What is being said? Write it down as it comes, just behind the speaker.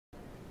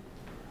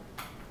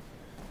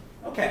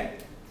Okay,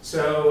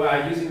 so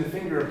using the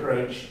finger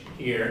approach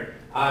here,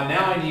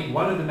 now I need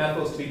one of the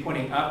methyls to be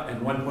pointing up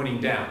and one pointing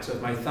down. So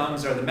if my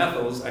thumbs are the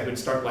methyls, I would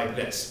start like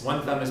this.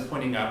 One thumb is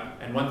pointing up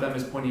and one thumb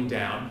is pointing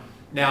down.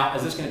 Now,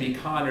 is this going to be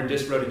con or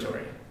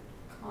disrotatory?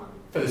 Con.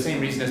 For the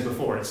same reason as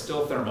before, it's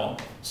still thermal.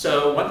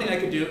 So one thing I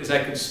could do is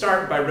I could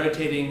start by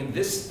rotating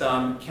this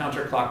thumb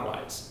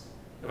counterclockwise.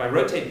 If I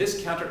rotate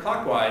this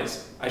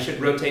counterclockwise, I should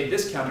rotate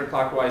this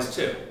counterclockwise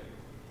too.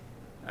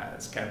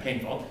 That's kind of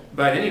painful.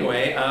 But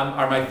anyway,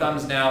 are my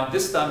thumbs now,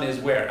 this thumb is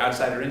where?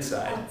 Outside or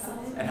inside? Outside.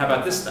 And how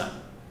about this thumb?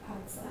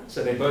 Outside.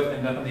 So they both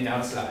end up on the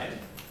outside.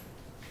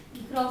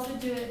 You could also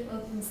do it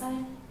both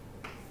inside.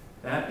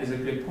 That is a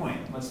good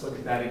point. Let's look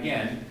at that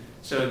again.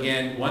 So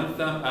again, one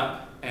thumb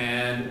up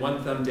and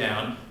one thumb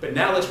down. But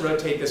now let's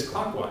rotate this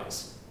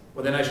clockwise.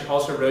 Well, then I should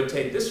also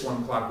rotate this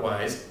one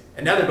clockwise.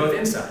 And now they're both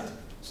inside.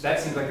 So that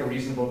seems like a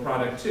reasonable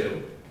product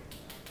too.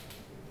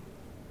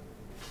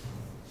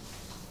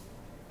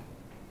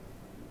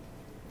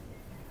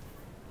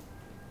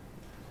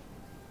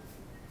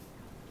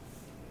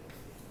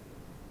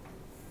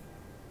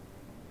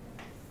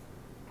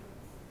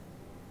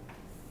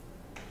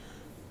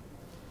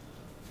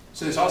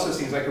 So this also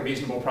seems like a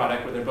reasonable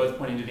product where they're both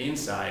pointing to the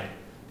inside.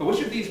 But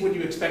which of these would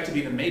you expect to be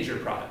the major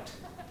product?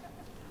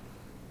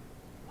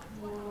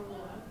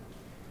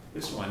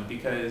 This one,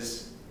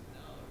 because,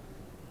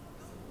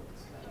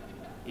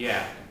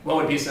 yeah, what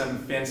would be some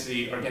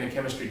fancy organic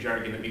chemistry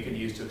jargon that we could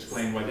use to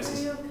explain why this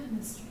is?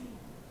 Stereochemistry.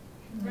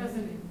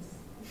 Resonance.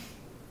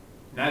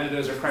 Neither of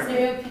those are correct.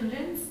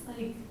 Stereochondrins,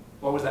 like.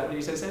 What was that? What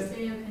you said?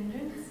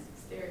 Stereochondrins.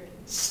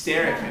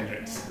 Steric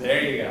hindrance.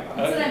 There you go.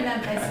 That's what I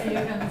meant by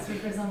stereochemistry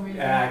for some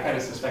reason. Yeah, I kind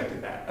of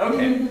suspected that.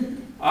 Okay.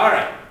 All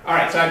right. All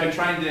right. So I've been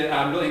trying to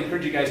really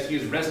encourage you guys to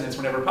use resonance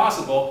whenever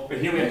possible, but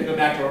here we have to go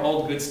back to our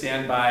old good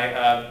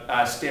standby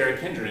steric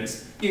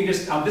hindrance. You can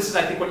just, this is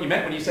I think what you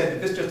meant when you said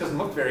that this just doesn't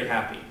look very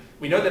happy.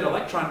 We know that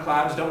electron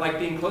clouds don't like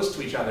being close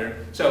to each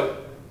other.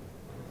 So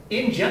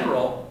in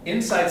general,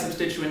 inside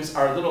substituents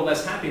are a little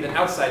less happy than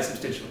outside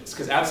substituents,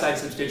 because outside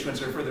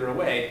substituents are further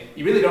away.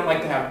 You really don't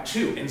like to have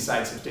two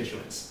inside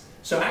substituents.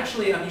 So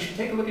actually, you should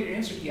take a look at your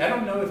answer key. I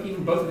don't know if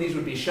even both of these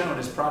would be shown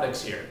as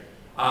products here.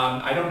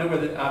 I don't know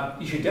whether,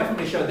 you should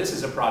definitely show this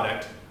as a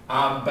product,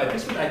 but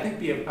this would, I think,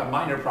 be a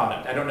minor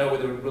product. I don't know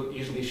whether it would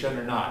usually shown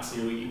or not,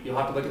 so you'll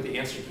have to look at the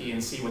answer key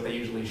and see what they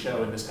usually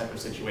show in this type of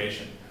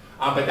situation.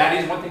 But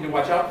that is one thing to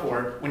watch out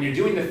for. When you're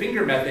doing the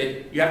finger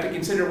method, you have to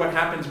consider what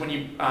happens when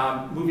you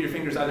move your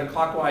fingers either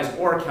clockwise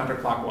or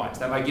counterclockwise.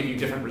 That might give you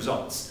different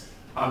results.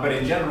 But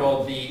in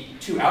general, the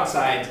two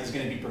outsides is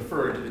going to be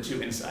preferred to the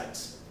two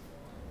insides.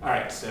 All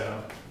right,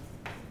 so.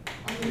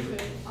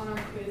 On our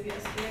quiz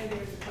yesterday, there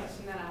was a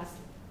question that asked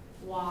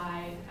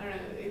why. I don't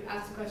know, it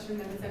asked a question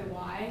that said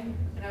why,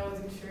 and I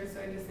wasn't sure,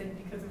 so I just said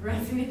because of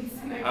resonance,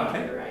 and I got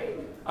it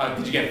right.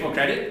 Did you get full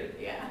credit?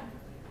 Yeah.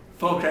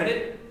 Full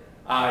credit?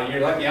 You're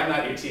lucky I'm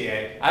not your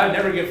TA. I would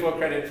never give full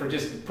credit for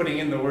just putting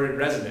in the word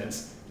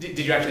resonance. Did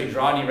you actually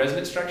draw any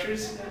resonance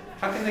structures?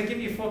 How can they give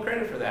you full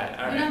credit for that?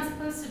 You're not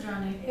supposed to draw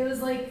any. It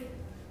was like,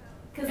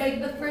 because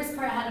like the first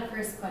part had a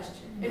first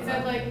question. It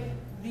said like,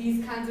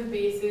 these kinds of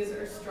bases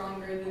are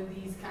stronger than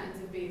these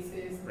kinds of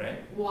bases. Right.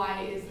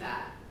 Why is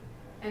that?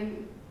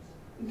 And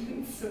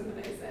so then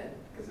I said,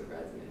 because of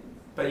resonance.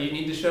 But you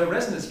need to show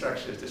resonance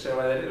structures to show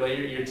why that is. Well,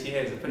 your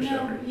TA is a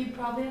pushover. No, you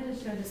probably had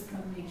to show just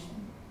combination.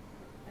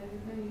 I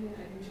didn't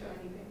show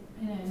anything.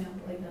 I know,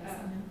 but like that's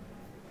not it.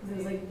 Because it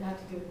was like, it had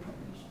to do with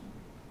combination.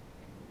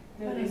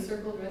 No, they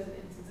circled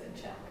resonance and said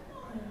check.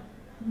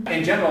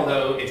 In general,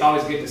 though, it's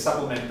always good to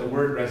supplement the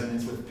word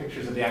resonance with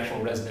pictures of the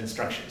actual resonance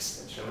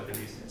structures that show what the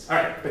reason is. All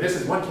right, but this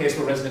is one case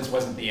where resonance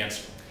wasn't the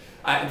answer.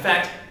 In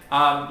fact,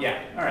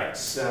 yeah, all right,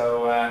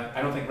 so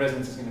I don't think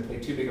resonance is going to play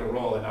too big a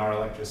role in our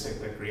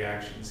electrocyclic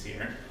reactions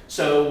here.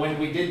 So when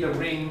we did the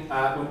ring,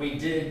 when we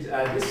did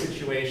this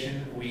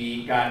situation,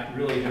 we got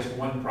really just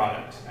one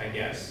product, I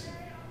guess.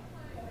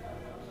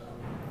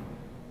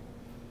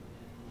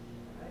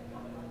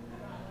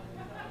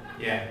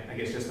 Yeah, I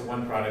guess just the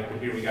one product,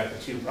 but here we got the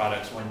two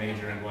products, one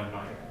major and one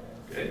minor.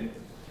 Good.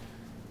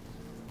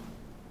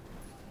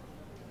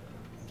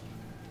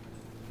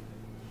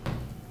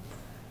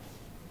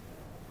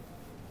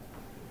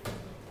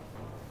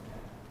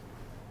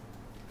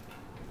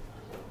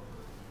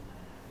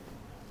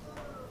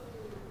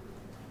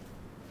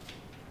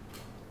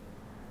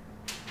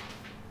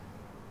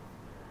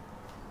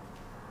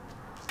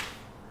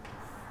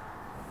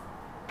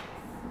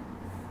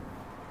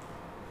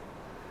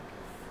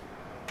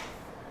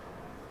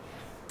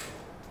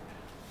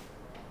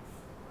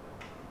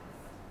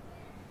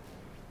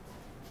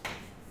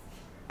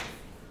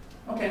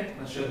 Okay,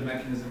 let's show the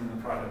mechanism in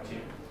the product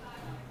here.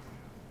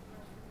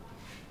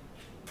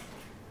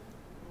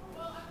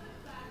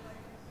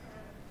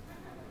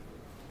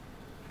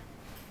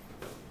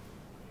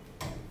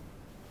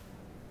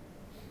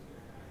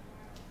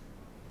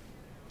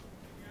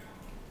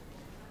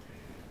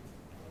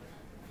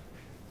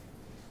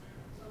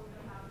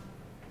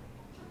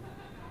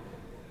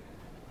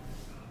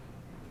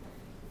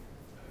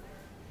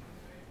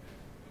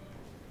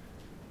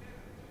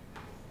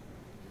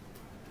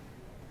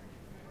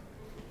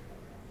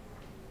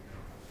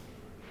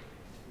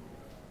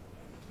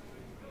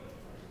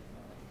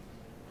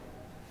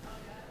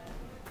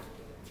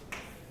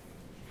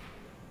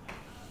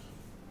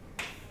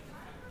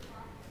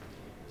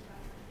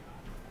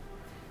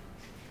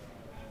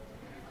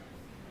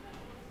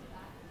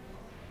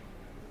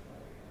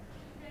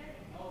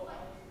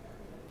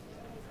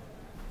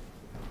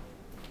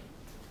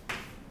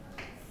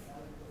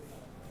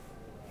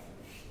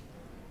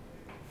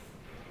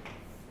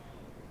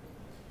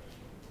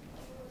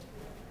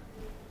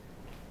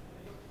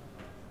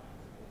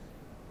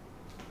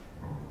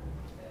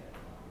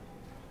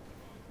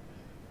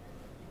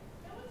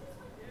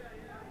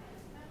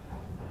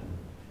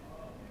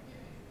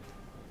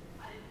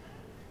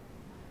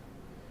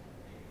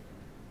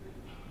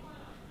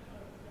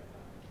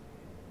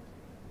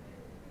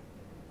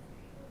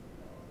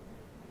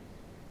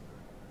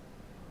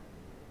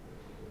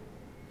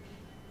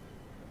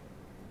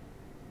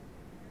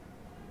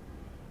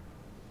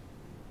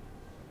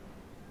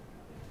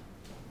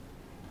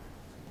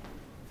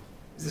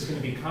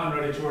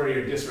 conrotatory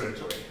or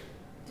disrotatory?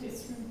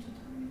 Disrotatory.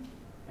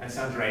 That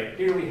sounds right.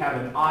 Here we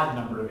have an odd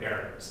number of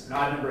arrows. An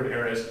odd number of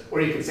arrows,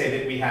 or you could say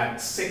that we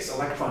have 6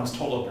 electrons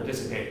total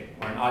participating,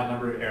 or an odd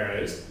number of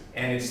arrows,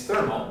 and it's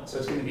thermal, so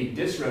it's going to be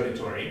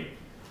disrotatory.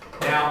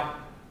 Now,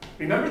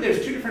 remember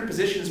there's 2 different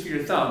positions for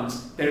your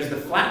thumbs. There's the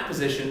flat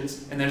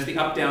positions, and there's the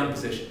up-down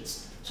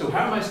positions. So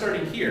how am I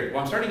starting here?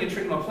 Well, I'm starting in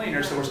trigonal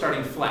planar, so we're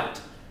starting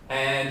flat.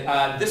 And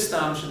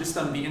should this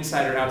thumb be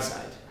inside or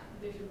outside?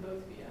 They should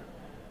both be out.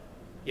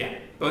 Yeah,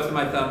 both of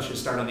my thumbs should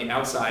start on the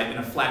outside in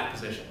a flat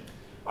position.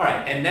 All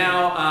right, and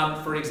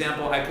now, for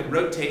example, I could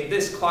rotate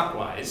this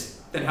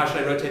clockwise. Then how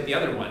should I rotate the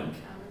other one?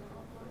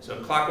 So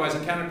clockwise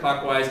and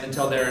counterclockwise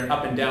until they're in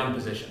up and down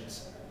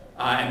positions.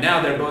 And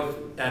now they're both,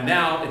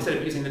 now instead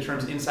of using the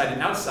terms inside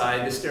and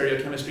outside, the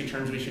stereochemistry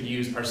terms we should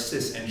use are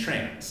cis and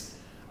trans.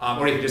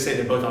 Or you could just say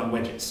they're both on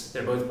wedges.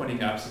 They're both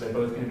pointing up, so they're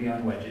both going to be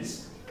on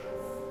wedges.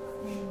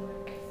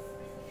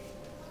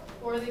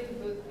 Or they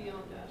could both be on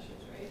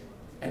dashes, right?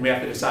 And we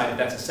have to decide if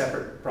that's a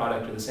separate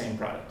product or the same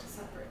product.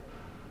 Separate.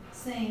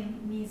 Same,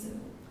 meso.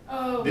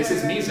 Oh, This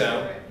is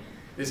meso. right.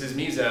 This is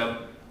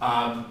meso.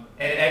 And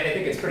I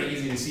think it's pretty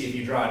easy to see if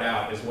you draw it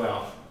out as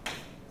well.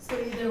 So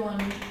either one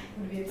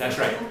would be acceptable? That's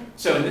right.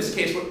 So in this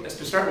case,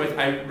 to start with,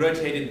 I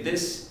rotated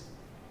this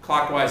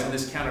clockwise and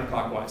this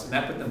counterclockwise, and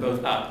that put them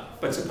both up.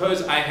 But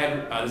suppose I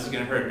had, this is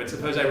going to hurt, but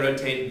suppose I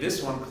rotate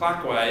this one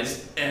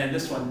clockwise and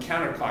this one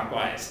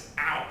counterclockwise.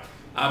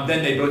 Ow!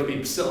 Then they'd both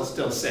be still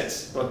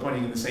cis, both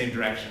pointing in the same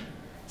direction.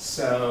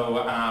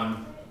 So,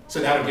 so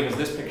that would give us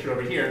this picture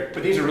over here,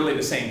 but these are really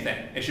the same thing.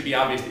 It should be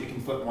obvious that you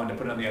can flip one to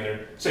put on the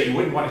other. So you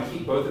wouldn't want to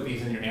keep both of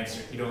these in your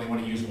answer. You'd only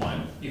want to use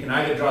one. You can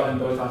either draw them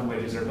both on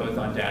wedges or both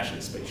on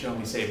dashes, but you should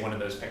only save one of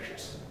those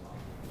pictures.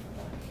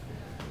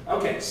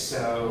 Okay,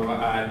 so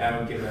that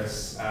would give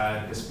us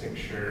this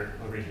picture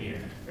over here.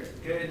 Very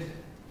good.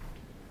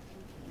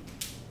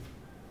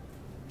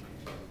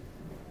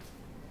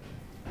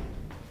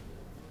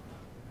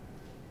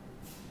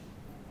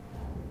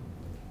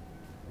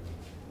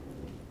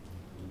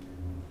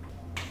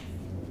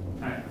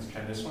 All right, let's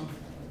try this one.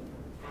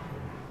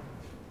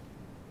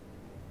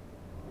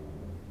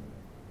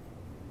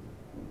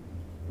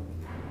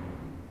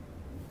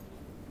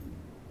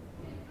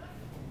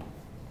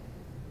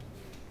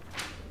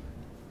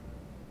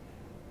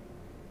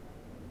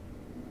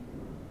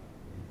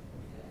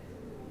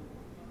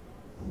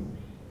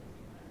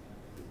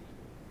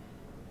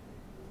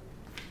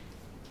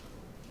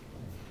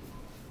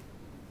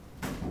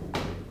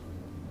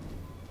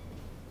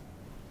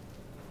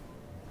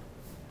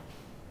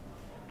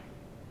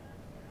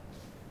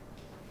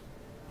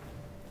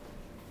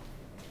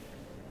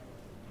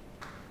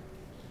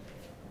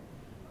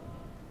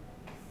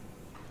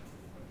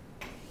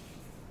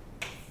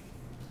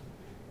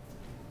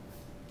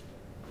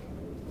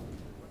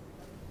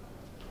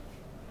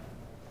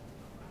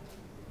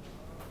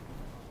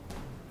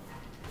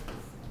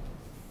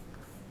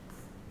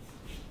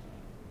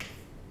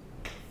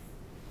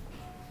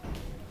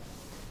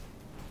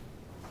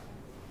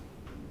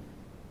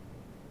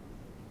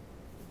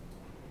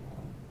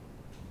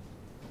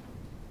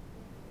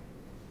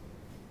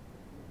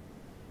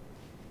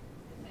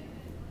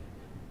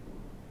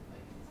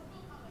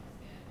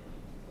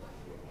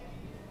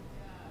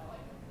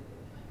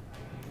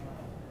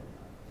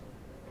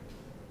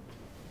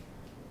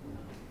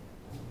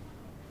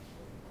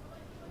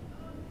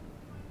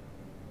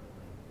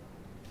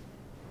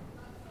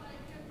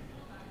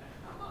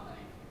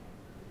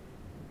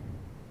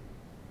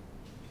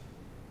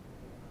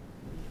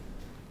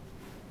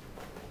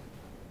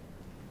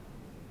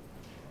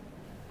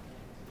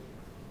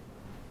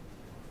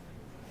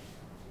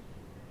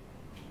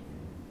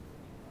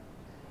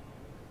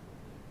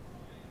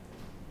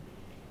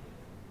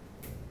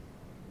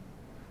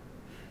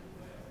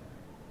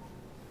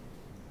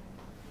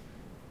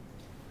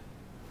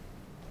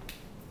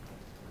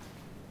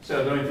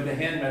 So going through the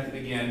hand method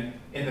again,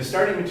 in the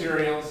starting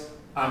materials,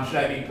 should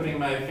I be putting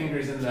my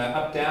fingers in the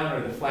up, down,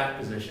 or the flat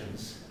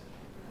positions?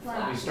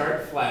 Flat. We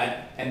start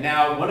flat, and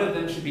now one of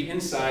them should be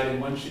inside and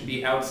one should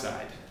be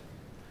outside.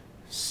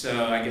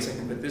 So I guess I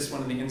can put this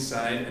one on the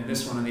inside and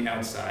this one on the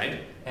outside.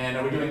 And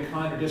are we doing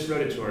con or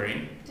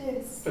disrotatory?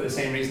 Dis. For the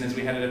same reason as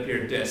we had it up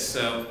here, dis.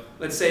 So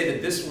let's say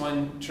that this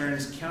one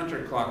turns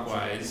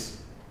counterclockwise,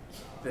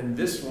 then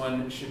this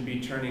one should be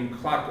turning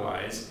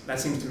clockwise. That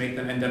seems to make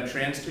them end up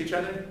trans to each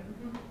other.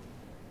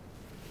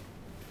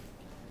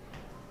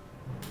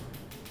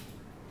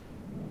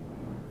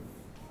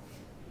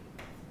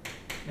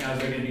 Now, is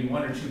there going to be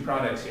 1 or 2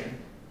 products here?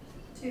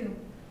 2.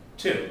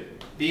 2.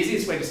 The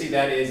easiest way to see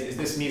that is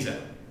this meso?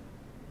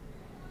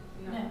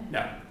 No.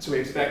 No. So we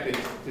expect it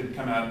to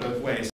come out both ways.